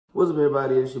What's up,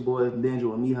 everybody? It's your boy Binging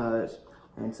with Miehaj,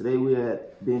 and today we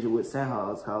at Binging with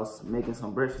Sanha's house making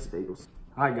some breakfast bagels.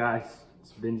 Hi guys,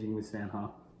 it's Binging with Sanha.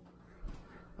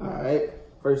 Alright,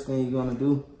 first thing you're gonna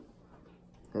do,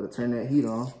 gotta turn that heat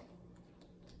on.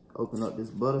 Open up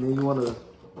this butter. Then you wanna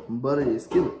butter your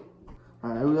skillet.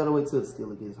 Alright, we gotta wait till the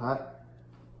skillet gets hot.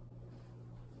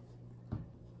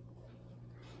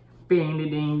 Bing, ding,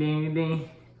 ding, ding, ding.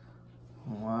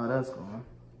 Wow, that's going.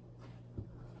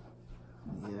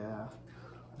 Yeah.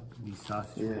 These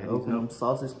sausage patties. Open them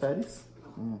sausage patties.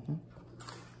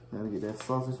 Gotta get that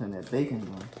sausage and that bacon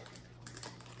going.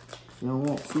 You don't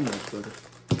want too much butter.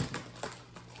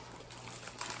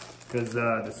 Because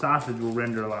the sausage will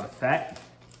render a lot of fat.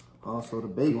 Also the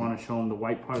bacon. You want to show them the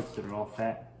white parts that are all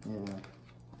fat. Yeah.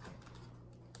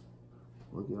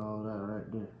 Look at all that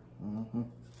right there.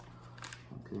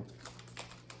 Okay.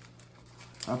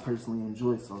 I personally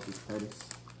enjoy sausage patties.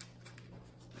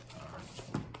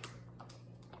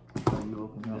 You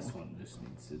open this one just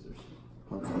needs scissors.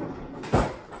 Okay.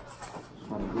 Just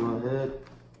want to go ahead.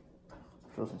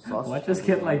 Throw some sausage. Let's just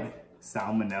get like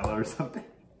salmonella or something.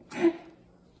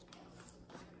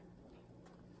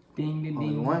 Ding, ding,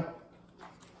 ding. One?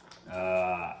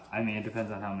 I mean, it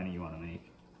depends on how many you want to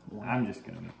make. I'm just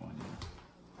gonna make one.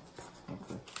 Yeah.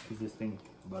 Okay. Cause this thing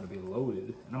about to be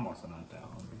loaded, and I'm also not that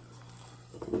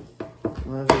hungry.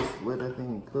 Let's just let that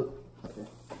thing cook. Okay.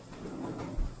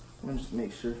 Let me just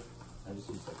make sure. I just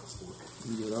use like a fork.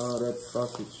 You get all that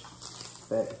sausage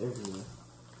fat everywhere.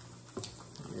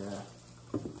 Yeah.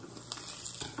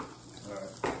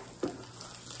 Alright.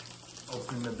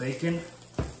 Open the bacon.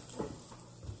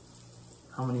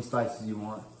 How many slices do you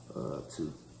want?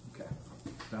 2. Okay.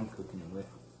 So I'm cooking it with.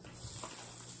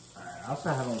 Alright, I also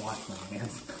haven't washed my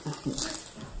hands.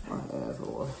 My hands are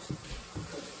washed.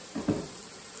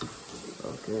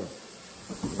 Okay.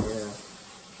 Yeah.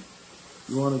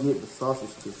 You want to get the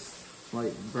sausage just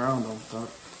like browned on top.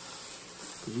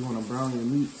 Because you want to brown your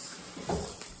meats.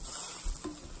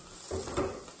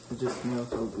 It just smells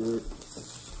so good.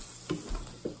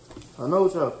 I know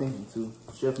what y'all thinking too.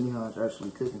 Chef Miehaj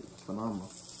actually cooking phenomenal.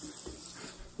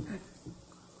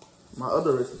 My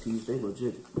other recipes, they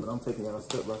legit, but I'm taking y'all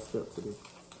step by step today.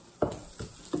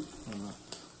 Alright,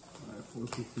 4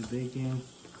 pieces of bacon.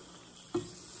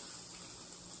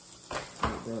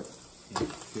 Like that.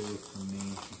 It's good for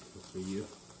me, it's good for you.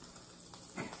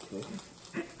 Okay.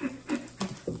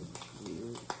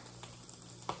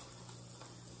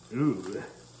 Ooh.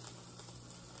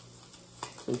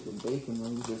 Take the bacon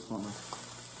and you just wanna.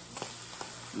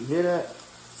 You hear that?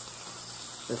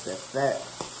 That's that fat.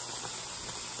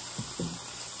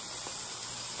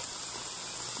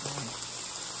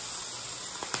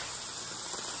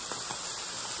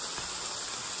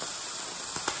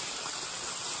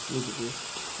 Look at this.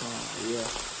 Oh, yeah.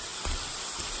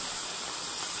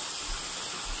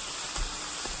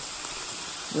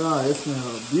 Yeah, it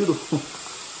smells beautiful.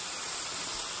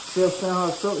 Chef Sanha,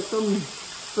 show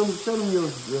them your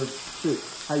trick.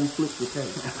 How you flip your patty.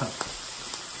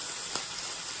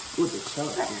 With the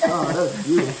chops. Oh, that's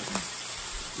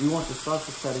beautiful. You want the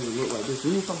sausage patty to look like this.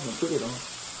 You need something to put it on.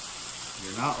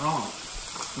 You're not wrong.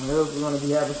 Or else we're going to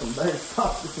be having some bad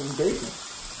sausage and bacon.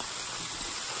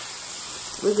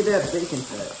 Look at that bacon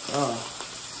fat.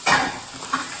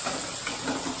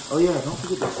 Oh yeah, don't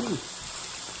forget the cheese.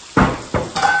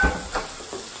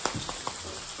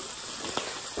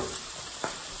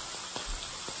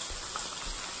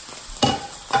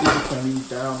 You can turn these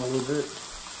down a little bit.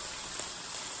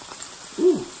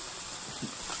 Ooh,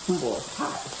 boy,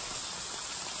 hot.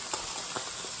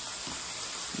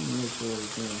 Make sure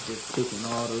everything's just cooking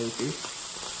all the way through.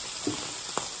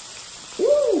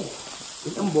 Ooh,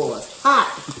 them boys hot.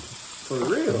 For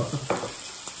real.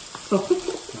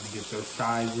 Gonna get those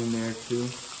sides in there too.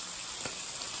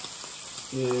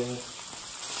 Yeah.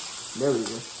 There we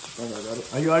go. I think I got it.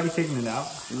 Are you already taking it out?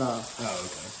 Nah. Oh,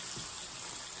 okay.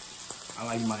 I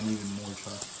like mine even more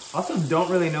chopped. Also, don't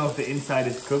really know if the inside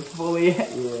is cooked fully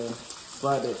yet. Yeah.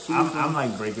 Slide that cheese. I'm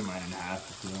like breaking mine in half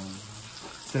if you want.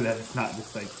 So that it's not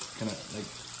just like kind of like.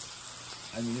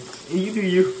 I mean, you do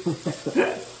you.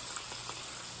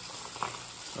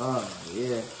 Oh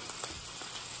yeah.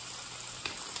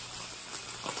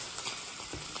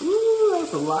 Ooh,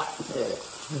 that's a lot. Yeah.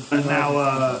 And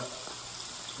now,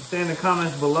 say in the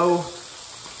comments below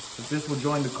if this will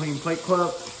join the Clean Plate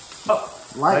Club. Oh,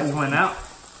 lights went out.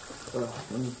 Let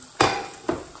me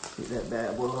get that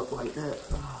bad boy up like that.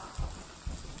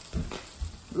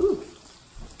 Ooh.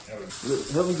 Look,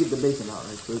 help me get the bacon out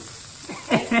right quick.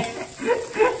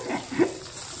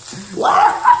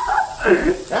 What?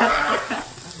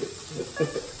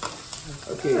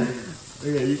 Okay.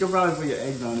 Okay, you can probably put your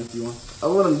eggs on if you want. I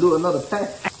want to do another pack.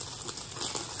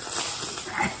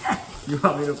 You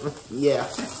want me to put? Yeah.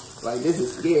 Like, this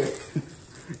is scary.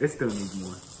 It still needs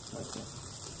more. Okay.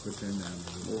 Put them down.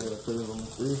 Yeah, put it on the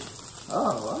three.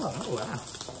 Oh, wow. Oh, wow.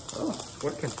 Oh.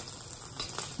 Working.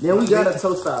 Then we gotta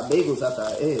toast our bagels after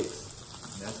our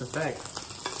eggs. That's a fact.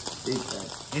 Big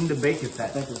fact. In the bacon I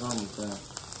fat. think it's almost done.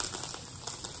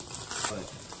 But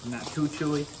not too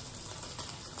chewy.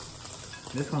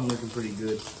 This one looking pretty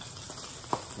good.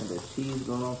 And the cheese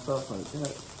going on top like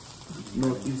that.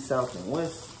 North, east, south, and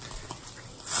west.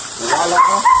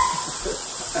 Voila.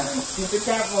 Keep the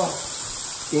cap on.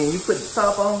 Then you put the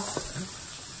top on.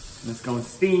 Let's go and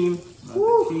steam.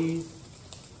 Woo. The cheese.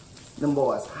 Them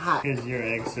boys hot. Here's your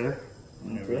egg, sir.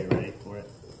 Whenever you're ready for it.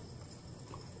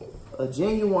 A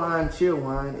genuine chill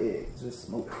wine egg. Just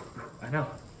smoke. I know.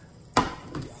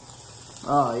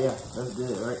 Oh yeah, that's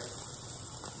good, right?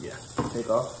 Yeah. Take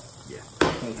off. Yeah.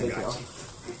 Can't take it off.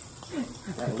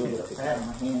 Got a little bit of fat in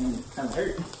my hand. It kind of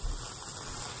hurt.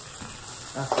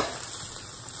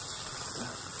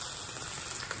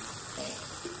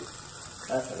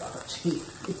 That's a lot of cheese.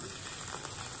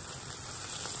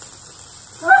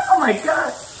 Oh my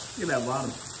god! Look at that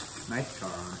bottom. Nice char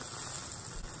on it.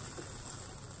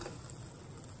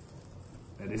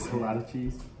 That is a lot of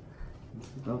cheese.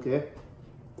 Okay.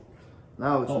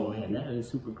 Now what you Oh want? man, that is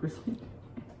super crispy.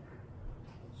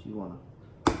 You wanna?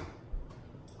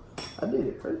 I did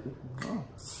it perfect. Oh.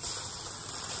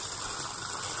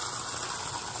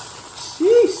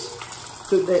 Sheesh.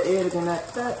 Took that egg and that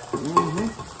fat. Mm-hmm.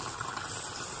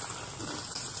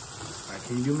 Alright,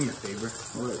 can you do me a favor?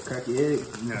 What, crack your egg?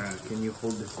 No, can you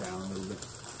hold this down a little bit?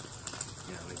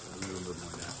 Yeah, like a little bit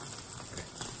more down. Okay.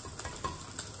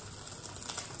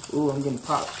 Ooh, I'm getting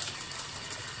popped.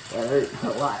 That hurt a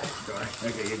lot. Sorry.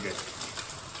 Okay, you're good.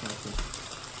 Okay.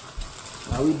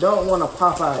 Now we don't want to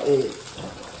pop our egg.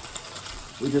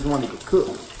 We just want it to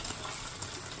cook.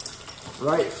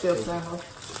 Right, Chef Sanha?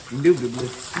 Indubitably.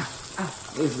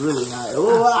 It's really hot.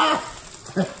 Ooh, ah!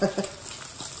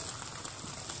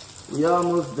 We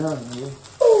almost done, man.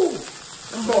 Ooh!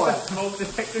 Boy. Smoke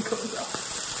detector goes off.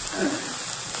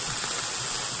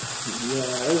 Yeah,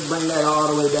 let's bring that all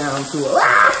the way down to a...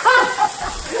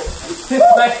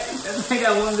 That's like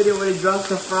that one video where they drunk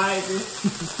the fries.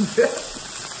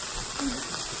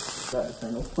 Got to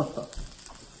turn off.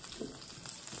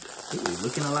 Ooh,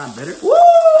 looking a lot better.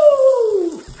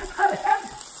 Woo!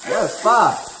 That's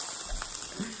fire.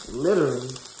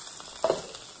 Literally.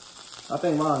 I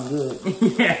think mine's good.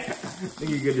 Yeah, I think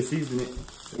you're good to season it.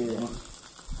 Yeah.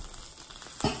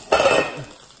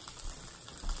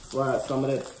 Slide some of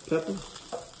that pepper.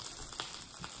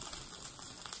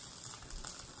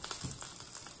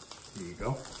 Here you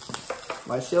go.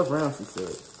 Like Chef Ramsay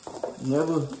said,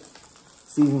 never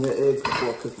season your eggs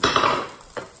before cooking. I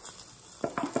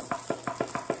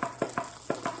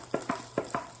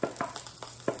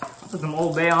put some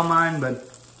Old Bay on mine, but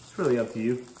it's really up to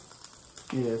you.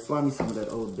 Yeah, slide me some of that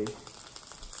Old Bay.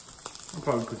 I'll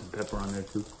probably put some pepper on there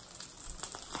too.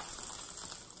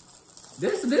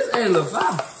 This egg look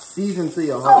fine. Season to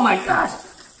your heart. Oh my gosh.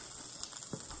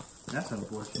 That's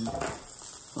unfortunate.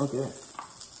 Okay.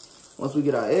 Once we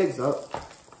get our eggs up,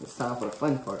 it's time for the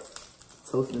fun part.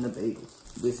 Toasting the bagels.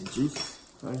 This juice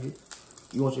right here.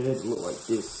 You want your egg to look like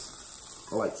this.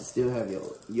 Or like to still have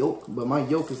your yolk. But my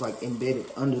yolk is like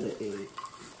embedded under the egg.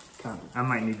 Kind of. I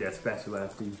might need that spatula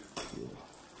after you. Yeah.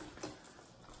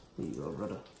 Here you go,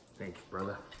 brother. Thanks,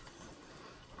 brother.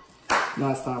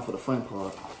 Now it's time for the fun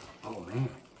part. Oh, man.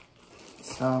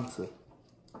 It's time to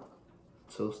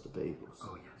toast the bagels.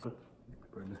 Oh, yes.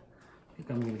 Brother. I think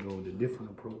I'm going to go with a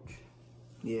different approach.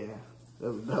 Yeah,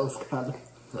 that was kind of,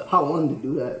 I wanted to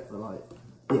do that, but like,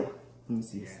 yeah. Let me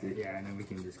see. Yeah, and then we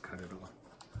can just cut it off,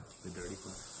 the dirty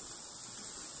part.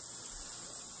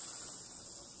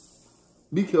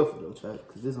 Be careful though, chat,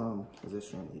 because this is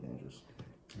extremely dangerous.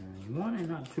 You want it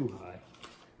not too high.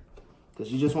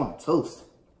 Because you just want to toast.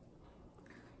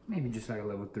 Maybe just like a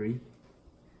level 3.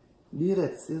 You hear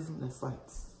that sizzle? That's like,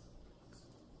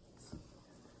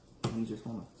 you just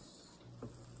want to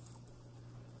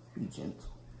be gentle.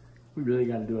 We really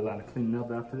got to do a lot of cleaning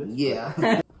up after this. Yeah.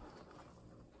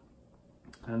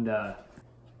 and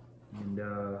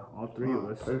all three of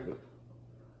us Perfect.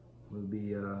 will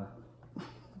be,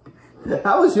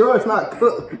 How was yours not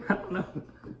cooked? I don't know.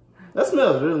 That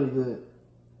smells really good.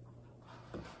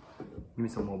 Give me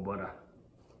some more butter.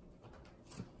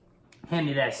 Hand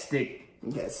me that stick.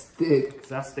 That stick.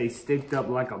 Cause I stay sticked up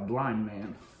like a blind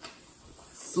man.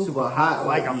 Super hot.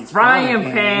 Like a frying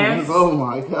pan. Oh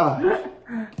my God.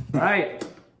 Alright.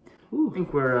 I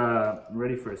think we're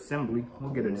ready for assembly.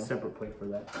 We'll get a separate plate for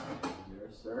that.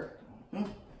 Yes, sir. I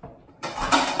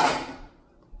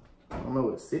don't know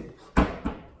what it's sitting.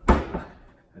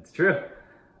 That's true.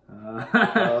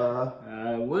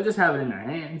 We'll just have it in our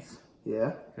hands.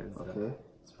 Yeah. Okay.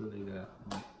 It's really the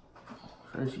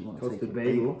First, you want to take toasted the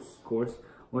bagel, bagels. of course.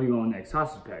 What are you going next?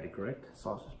 Sausage patty, correct?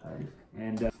 Sausage patty.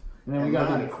 And then we got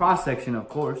to do the cross section, of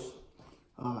course.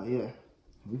 Yeah.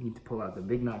 We need to pull out the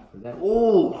big knife for that.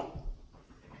 Ooh,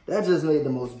 that just made the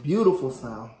most beautiful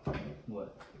sound.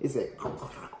 What? It's a. All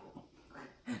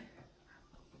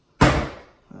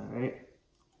right.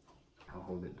 I'll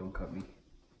hold it. Don't cut me.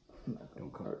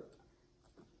 Don't cut it.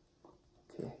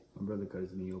 Okay. My brother cut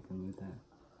his knee open with that.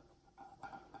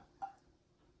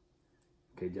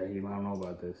 Okay, Jaheem, I don't know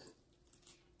about this.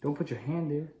 Don't put your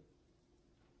hand there.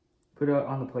 Put it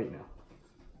on the plate now.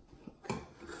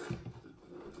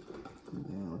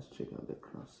 Now let's check out that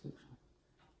cross section.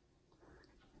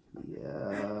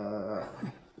 Yeah.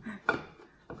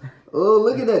 Oh,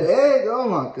 look at that egg. Oh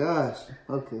my gosh.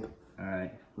 Okay. All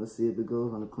right. Let's see if it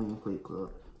goes on the Clean Plate Club.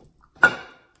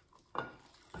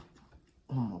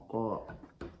 Oh my God.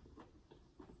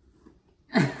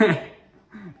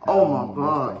 Oh my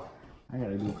God. I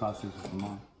gotta do cross section for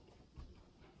mine.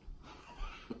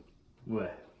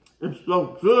 What? It's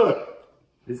so good.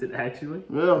 Is it actually?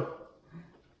 Yeah.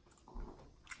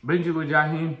 Benjamin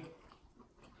Jaheem,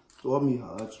 Or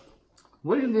Miehaj.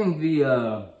 what do you think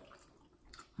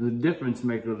the difference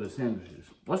maker of the sandwiches?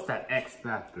 What's that X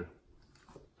factor?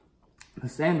 The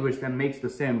sandwich that makes the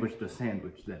sandwich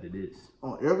that it is.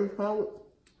 On every sandwich?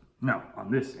 No,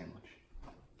 on this sandwich.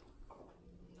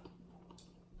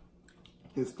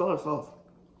 It starts off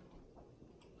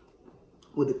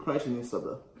with the crunchiness of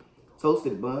the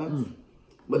toasted buns,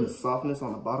 but the softness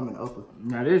on the bottom and upper.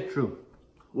 That is true.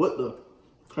 With the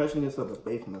crunchiness of the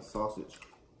bacon and sausage.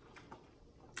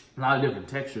 A lot of different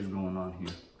textures going on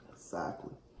here.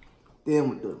 Exactly. Then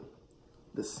with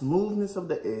the smoothness of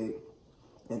the egg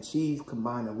and cheese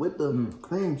combining with the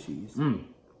cream cheese.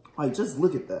 Like, just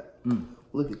look at that.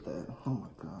 Look at that. Oh my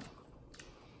God.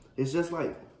 It's just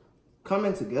like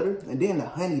coming together, and then the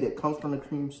honey that comes from the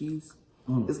cream cheese.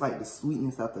 It's like the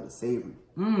sweetness after the savory.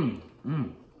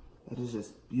 It is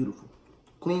just beautiful.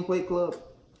 Clean Plate Club,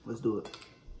 let's do it.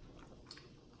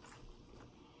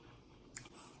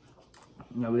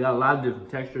 Yeah, we got a lot of different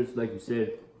textures, like you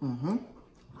said.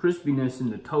 Crispiness in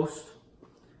the toast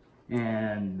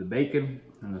and the bacon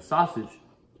and the sausage.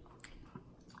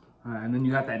 And then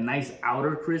you got that nice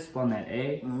outer crisp on that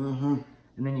egg. And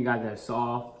then you got that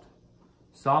soft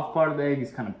part of the egg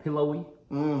is kind of pillowy.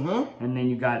 And then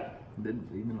you got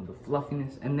the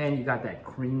fluffiness. And then you got that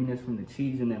creaminess from the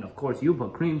cheese. And then, of course, you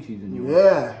put cream cheese in yours.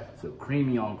 Yeah. So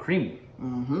creamy on creamy.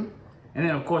 And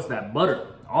then, of course, that butter.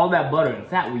 All that butter and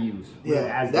fat we use.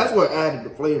 Yeah, that's what added the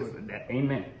flavor.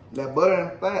 Amen. That butter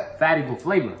and fat. Fat equals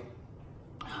flavor.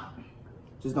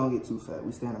 Just don't get too fat.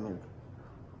 We stay in America.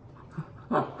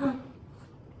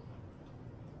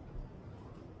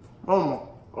 Oh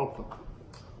my. Okay.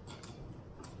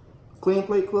 Clean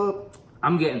Plate Club.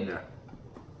 I'm getting there.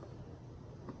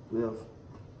 Yes.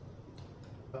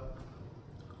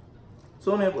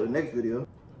 Tune in for the next video.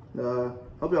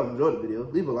 Hope y'all enjoyed the video.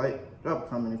 Leave a like, drop a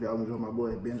comment if y'all enjoyed my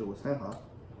boy Benjamin with Sanha.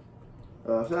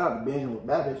 Shout out to Benjamin with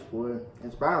Banishes for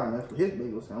inspiring us with his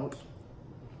bagel sandwich.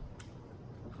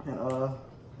 And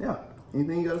yeah,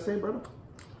 anything you gotta say, brother?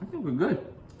 I think we're good.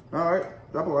 All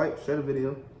right, drop a like, share the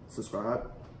video,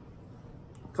 subscribe,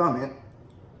 comment,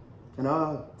 and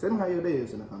tell me how your day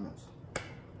is in the comments.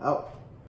 Out.